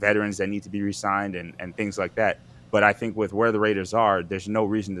aging veterans that need to be re-signed and things like that. But I think with where the Raiders are, there's no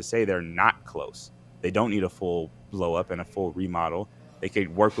reason to say they're not close. They don't need a full blow-up and a full remodel. They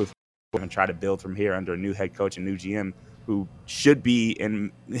could work with and try to build from here under a new head coach and new GM who should be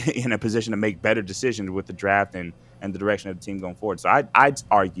in a position to make better decisions with the draft and the direction of the team going forward. So I'd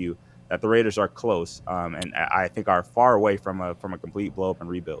argue that the Raiders are close and I think are far away from a complete blow-up and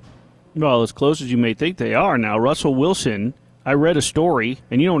rebuild. Well, as close as you may think they are now. Russell Wilson, I read a story,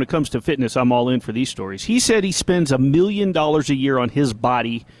 and when it comes to fitness, I'm all in for these stories. He said he spends $1 million a year on his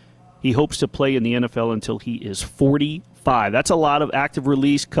body. He hopes to play in the NFL until he is 45. That's a lot of active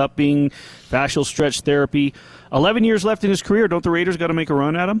release, cupping, fascial stretch therapy. 11 years left in his career. Don't the Raiders got to make a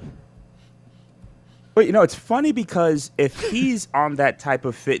run at him? But, it's funny because if he's on that type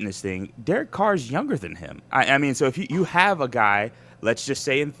of fitness thing, Derek Carr's younger than him. I mean, so if you have a guy, let's just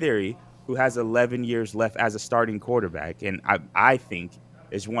say in theory, who has 11 years left as a starting quarterback, and I think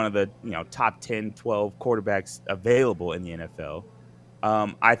is one of the top 10, 12 quarterbacks available in the NFL,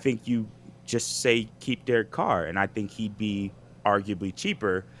 I think you just say keep Derek Carr, and I think he'd be arguably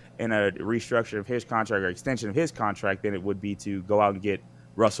cheaper in a restructure of his contract or extension of his contract than it would be to go out and get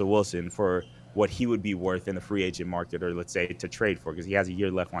Russell Wilson for what he would be worth in the free agent market, or let's say to trade for, because he has a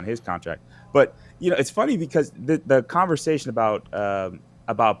year left on his contract. But it's funny because the conversation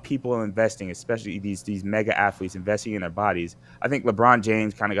about people investing, especially these mega athletes investing in their bodies, I think LeBron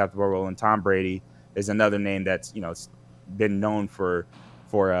James kind of got the ball rolling. Tom Brady is another name that's been known for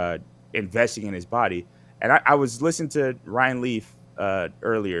investing in his body. And I was listening to Ryan Leaf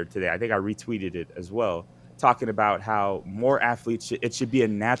earlier today. I think I retweeted it as well, talking about how more athletes, it should be a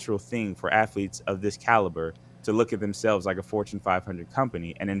natural thing for athletes of this caliber to look at themselves like a Fortune 500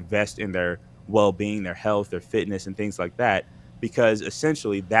 company and invest in their well-being, their health, their fitness, and things like that, because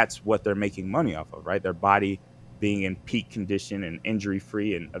essentially that's what they're making money off of, right? Their body being in peak condition and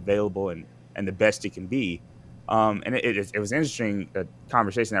injury-free and available and the best it can be. And it was interesting, the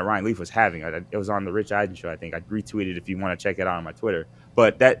conversation that Ryan Leaf was having. It was on the Rich Eisen show, I think. I retweeted if you want to check it out on my Twitter.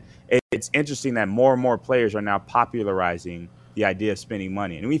 But it's interesting that more and more players are now popularizing the idea of spending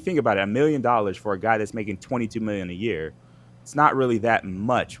money. And when you think about it, $1 million for a guy that's making $22 million a year, it's not really that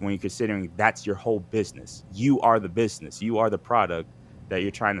much when you're considering that's your whole business. You are the business. You are the product that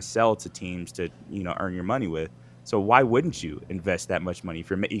you're trying to sell to teams to earn your money with. So why wouldn't you invest that much money if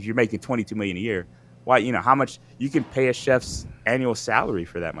you're making $22 million a year? Why, how much you can pay a chef's annual salary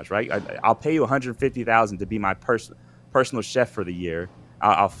for that much, right? I'll pay you $150,000 to be my personal chef for the year.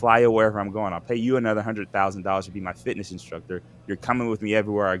 I'll fly you wherever I'm going. I'll pay you another $100,000 to be my fitness instructor. You're coming with me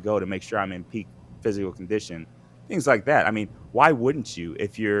everywhere I go to make sure I'm in peak physical condition. Things like that. I mean, why wouldn't you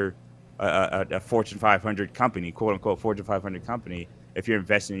if you're a Fortune 500 company, quote unquote Fortune 500 company, if you're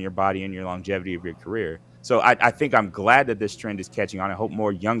investing in your body and your longevity of your career? So I think I'm glad that this trend is catching on. I hope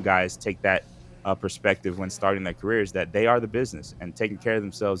more young guys take that perspective when starting their careers, that they are the business and taking care of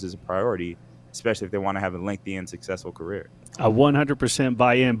themselves is a priority, especially if they want to have a lengthy and successful career. I 100%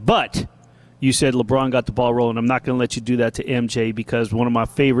 buy in, but you said LeBron got the ball rolling. I'm not going to let you do that to MJ because one of my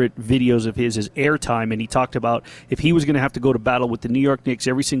favorite videos of his is Airtime, and he talked about if he was going to have to go to battle with the New York Knicks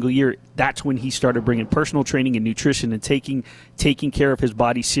every single year, that's when he started bringing personal training and nutrition and taking care of his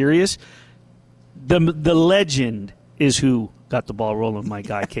body serious. The legend is who got the ball rolling, my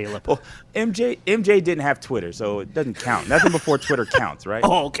guy Caleb. Well, MJ didn't have Twitter, so it doesn't count. Nothing before Twitter counts, right?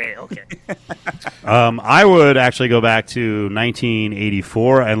 Oh, okay. I would actually go back to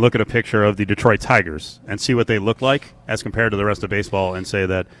 1984 and look at a picture of the Detroit Tigers and see what they look like as compared to the rest of baseball and say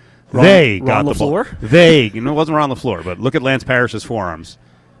that they got the ball. It wasn't Ron LaFleur, but look at Lance Parrish's forearms.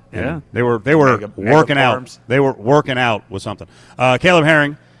 Yeah, they were working out. They were working out with something. Caleb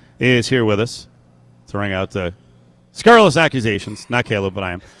Herring is here with us, throwing out the scurrilous accusations. Not Caleb, but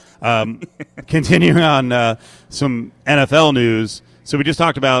I am. Continuing on some NFL news. So we just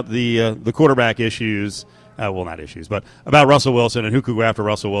talked about the quarterback issues. Well, not issues, but about Russell Wilson and who could go after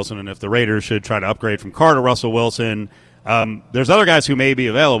Russell Wilson and if the Raiders should try to upgrade from Carr to Russell Wilson. There's other guys who may be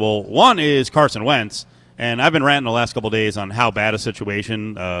available. One is Carson Wentz, and I've been ranting the last couple of days on how bad a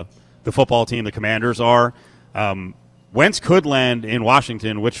situation the football team, the Commanders, are. Wentz could land in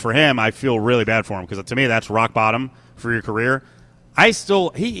Washington, which for him, I feel really bad for him because to me, that's rock bottom for your career.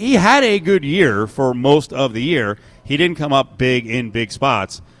 He had a good year for most of the year. He didn't come up big in big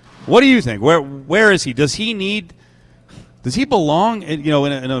spots. What do you think? Where is he? Does he belong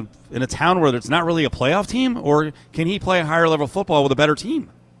in a town where it's not really a playoff team, or can he play a higher level football with a better team?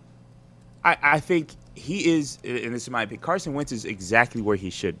 I think he is, and this is my opinion, Carson Wentz is exactly where he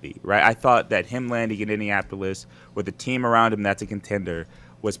should be, right? I thought that him landing in Indianapolis with a team around him that's a contender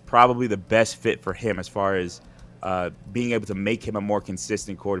was probably the best fit for him as far as being able to make him a more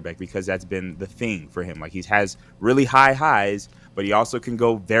consistent quarterback, because that's been the thing for him. Like, he has really high highs, but he also can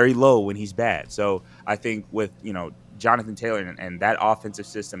go very low when he's bad. So I think with, Jonathan Taylor and that offensive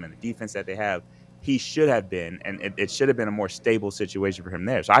system and the defense that they have, he should have been, and it should have been a more stable situation for him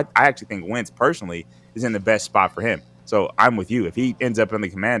there. So I actually think Wentz personally is in the best spot for him. So I'm with you. If he ends up in the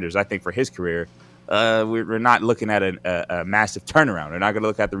Commanders, I think for his career, we're not looking at a massive turnaround. We're not going to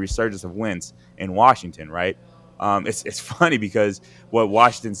look at the resurgence of Wentz in Washington, right? It's funny because what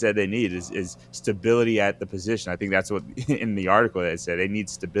Washington said they need is stability at the position. I think that's what in the article they said they need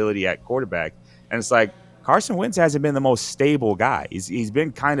stability at quarterback. And it's like Carson Wentz hasn't been the most stable guy. He's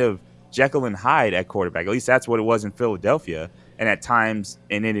been kind of Jekyll and Hyde at quarterback. At least that's what it was in Philadelphia, and at times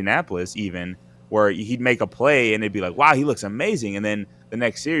in Indianapolis even, where he'd make a play and it'd be like, wow, he looks amazing. And then the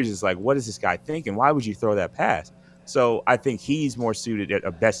next series is like, what is this guy thinking? Why would you throw that pass? So I think he's more suited,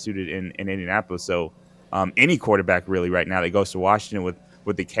 best suited in Indianapolis. So any quarterback really right now that goes to Washington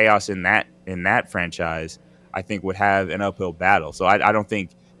with the chaos in that franchise, I think would have an uphill battle. So I don't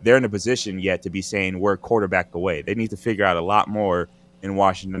think they're in a position yet to be saying we're a quarterback away. They need to figure out a lot more in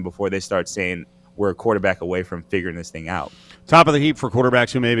Washington before they start saying we're a quarterback away from figuring this thing out. Top of the heap for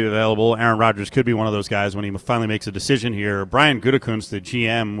quarterbacks who may be available. Aaron Rodgers could be one of those guys when he finally makes a decision here. Brian Gutekunst, the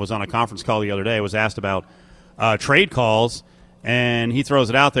GM, was on a conference call the other day, was asked about trade calls, and he throws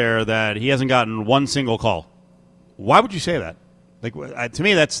it out there that he hasn't gotten one single call. Why would you say that? Like, to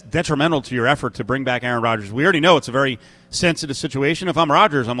me, that's detrimental to your effort to bring back Aaron Rodgers. We already know it's a very sensitive situation. If I'm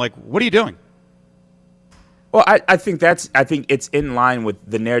Rodgers, I'm like, what are you doing? Well, I think it's in line with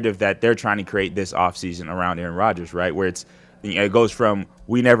the narrative that they're trying to create this offseason around Aaron Rodgers, right? Where it goes from,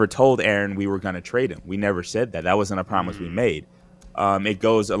 we never told Aaron we were going to trade him. We never said that. That wasn't a promise we made. It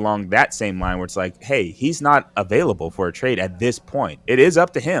goes along that same line where it's like, hey, he's not available for a trade at this point. It is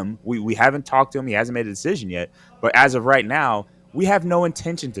up to him. We haven't talked to him. He hasn't made a decision yet. But as of right now, we have no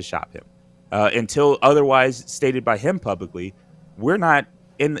intention to shop him. Until otherwise stated by him publicly,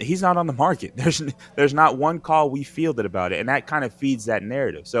 he's not on the market. There's not one call we fielded about it, and that kind of feeds that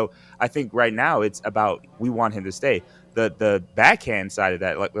narrative. So I think right now it's about we want him to stay. The backhand side of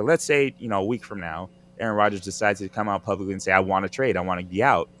that, like let's say a week from now, Aaron Rodgers decides to come out publicly and say, I want to trade, I want to be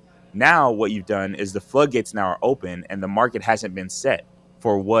out. Now what you've done is the floodgates now are open, and the market hasn't been set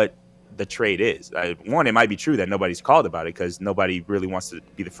for what the trade is. One, it might be true that nobody's called about it because nobody really wants to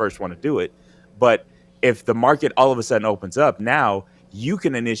be the first one to do it. But if the market all of a sudden opens up, now you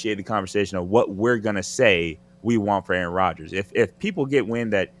can initiate the conversation of what we're going to say we want for Aaron Rodgers. If people get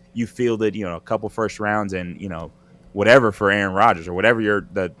wind that you fielded, a couple first rounds and, whatever for Aaron Rodgers or whatever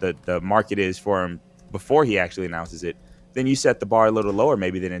the market is for him before he actually announces it, then you set the bar a little lower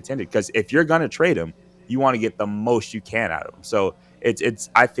maybe than intended. Because if you're going to trade him, you want to get the most you can out of him. So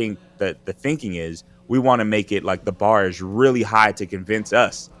I think that the thinking is we want to make it like the bar is really high to convince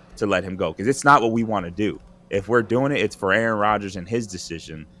us to let him go, because it's not what we want to do. If we're doing it, it's for Aaron Rodgers and his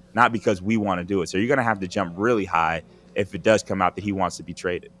decision, not because we want to do it. So you're going to have to jump really high if it does come out that he wants to be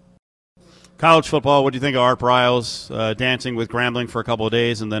traded. College football, what do you think of Art Briles dancing with Grambling for a couple of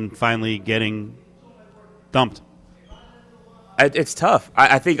days and then finally getting dumped? It's tough.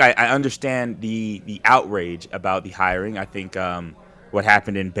 I think I understand the outrage about the hiring. I think what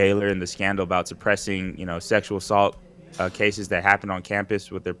happened in Baylor and the scandal about suppressing, sexual assault cases that happened on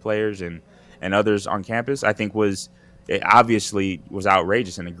campus with their players and others on campus, I think it obviously was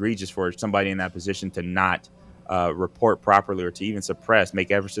outrageous and egregious for somebody in that position to not report properly or to even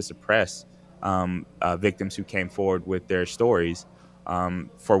make efforts to suppress victims who came forward with their stories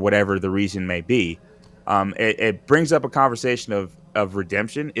for whatever the reason may be. It brings up a conversation of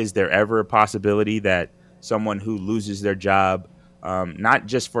redemption. Is there ever a possibility that someone who loses their job, not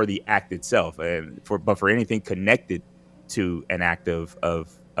just for the act itself, but for anything connected to an act of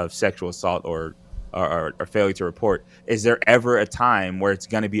sexual assault or failure to report, is there ever a time where it's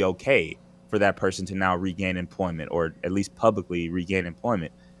going to be okay for that person to now regain employment, or at least publicly regain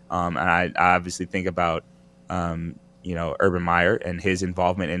employment? And I obviously think about Urban Meyer and his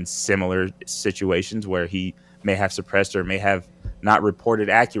involvement in similar situations where he may have suppressed or may have not reported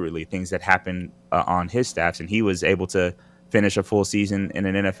accurately, things that happened on his staffs, and he was able to finish a full season in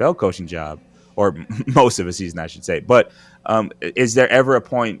an NFL coaching job, or most of a season, I should say. But is there ever a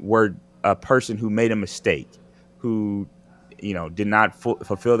point where a person who made a mistake, who did not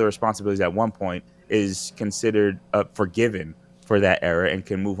fulfill their responsibilities at one point, is considered forgiven for that error and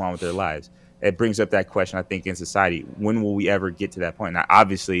can move on with their lives? It brings up that question, I think, in society. When will we ever get to that point? Now,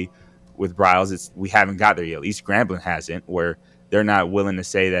 obviously, with Briles, we haven't got there yet. At least Grambling hasn't, where they're not willing to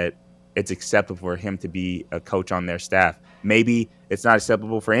say that it's acceptable for him to be a coach on their staff. Maybe it's not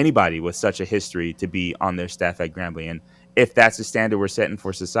acceptable for anybody with such a history to be on their staff at Grambling. And if that's the standard we're setting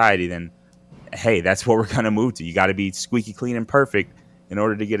for society, then, hey, that's what we're going to move to. You got to be squeaky clean and perfect in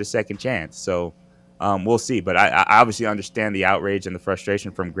order to get a second chance. So we'll see. But I obviously understand the outrage and the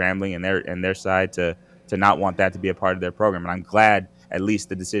frustration from Grambling and their side to not want that to be a part of their program. And I'm glad at least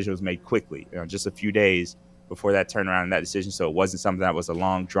the decision was made quickly, just a few days before that turnaround and that decision. So it wasn't something that was a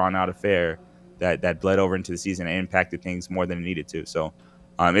long, drawn-out affair that bled over into the season and impacted things more than it needed to. So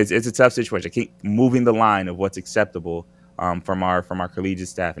it's a tough situation. I keep moving the line of what's acceptable from our collegiate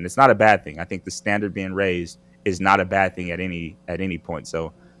staff, and it's not a bad thing. I think the standard being raised is not a bad thing at any point.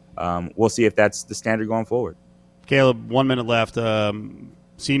 So we'll see if that's the standard going forward. Caleb, 1 minute left.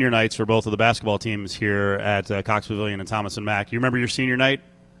 Senior nights for both of the basketball teams here at Cox Pavilion and Thomas and Mack. You remember your senior night?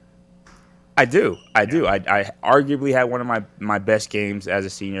 I do. I arguably had one of my best games as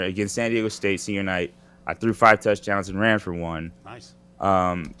a senior against San Diego State senior night. I threw 5 touchdowns and ran for 1. Nice.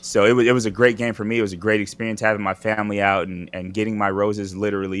 So it was a great game for me. It was a great experience having my family out and getting my roses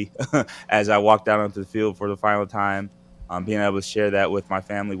literally as I walked out onto the field for the final time. Being able to share that with my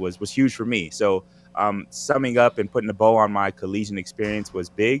family was huge for me. So summing up and putting a bow on my collegiate experience was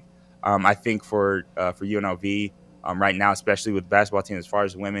big. I think for UNLV right now, especially with the basketball team, as far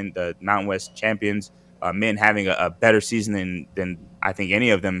as women, the Mountain West champions, men having a better season than I think any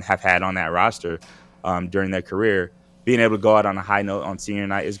of them have had on that roster during their career. Being able to go out on a high note on senior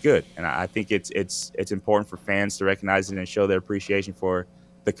night is good, and I think it's important for fans to recognize it and show their appreciation for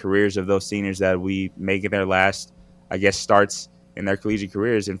the careers of those seniors that we make their last, I guess, starts in their collegiate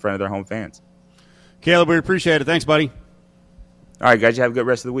careers in front of their home fans. Caleb, we appreciate it. Thanks, buddy. All right, guys, you have a good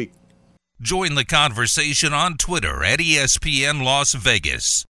rest of the week. Join the conversation on Twitter at ESPN Las Vegas.